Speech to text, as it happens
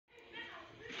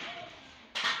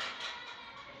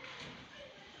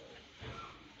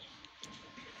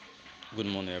Good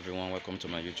morning everyone, welcome to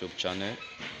my YouTube channel.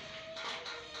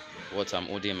 What I'm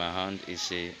holding in my hand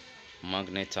is a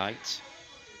magnetite.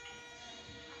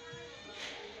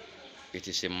 It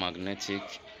is a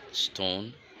magnetic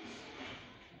stone.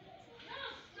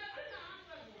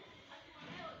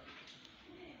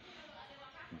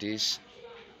 This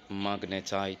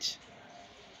magnetite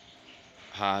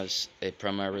has a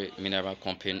primary mineral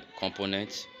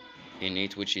component in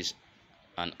it, which is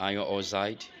an iron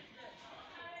oxide.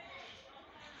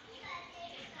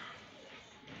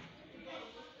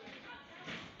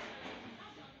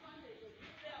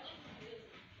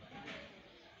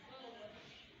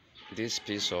 This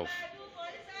piece of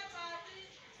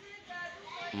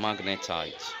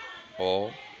magnetite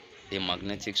or a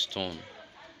magnetic stone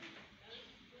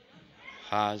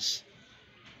has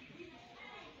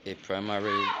a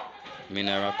primary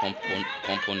mineral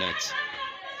component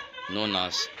known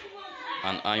as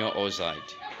an iron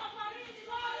oxide.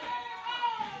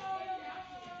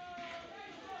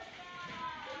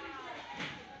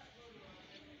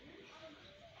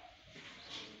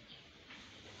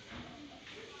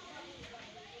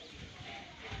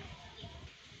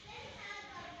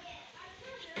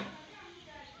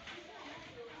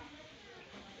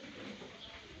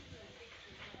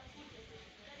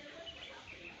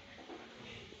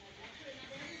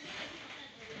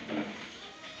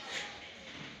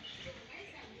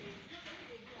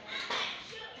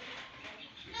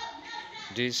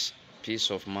 This piece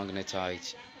of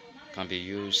magnetite can be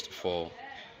used for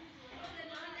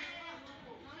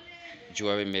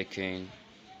jewelry making.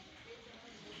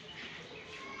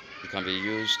 It can be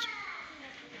used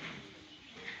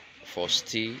for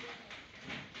steel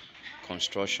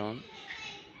construction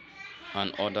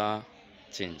and other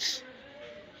things.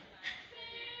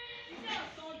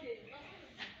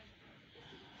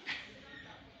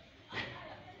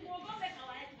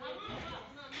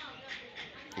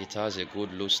 It has a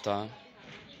good luster.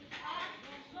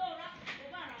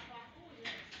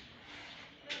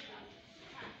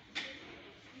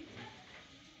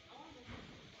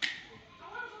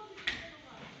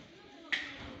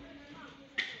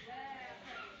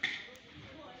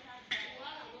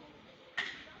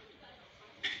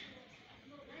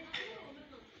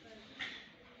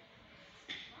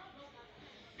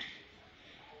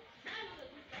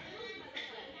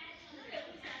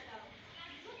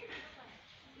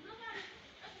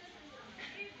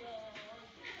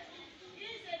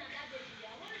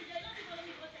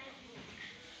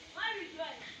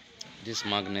 This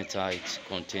magnetite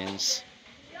contains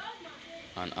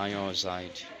an iron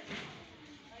oxide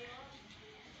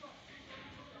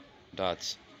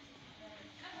that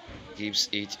gives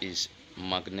it its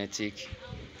magnetic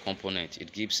component.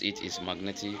 It gives it its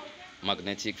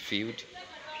magnetic field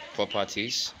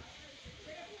properties.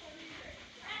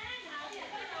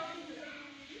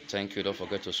 Thank you. Don't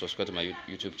forget to subscribe to my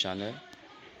YouTube channel.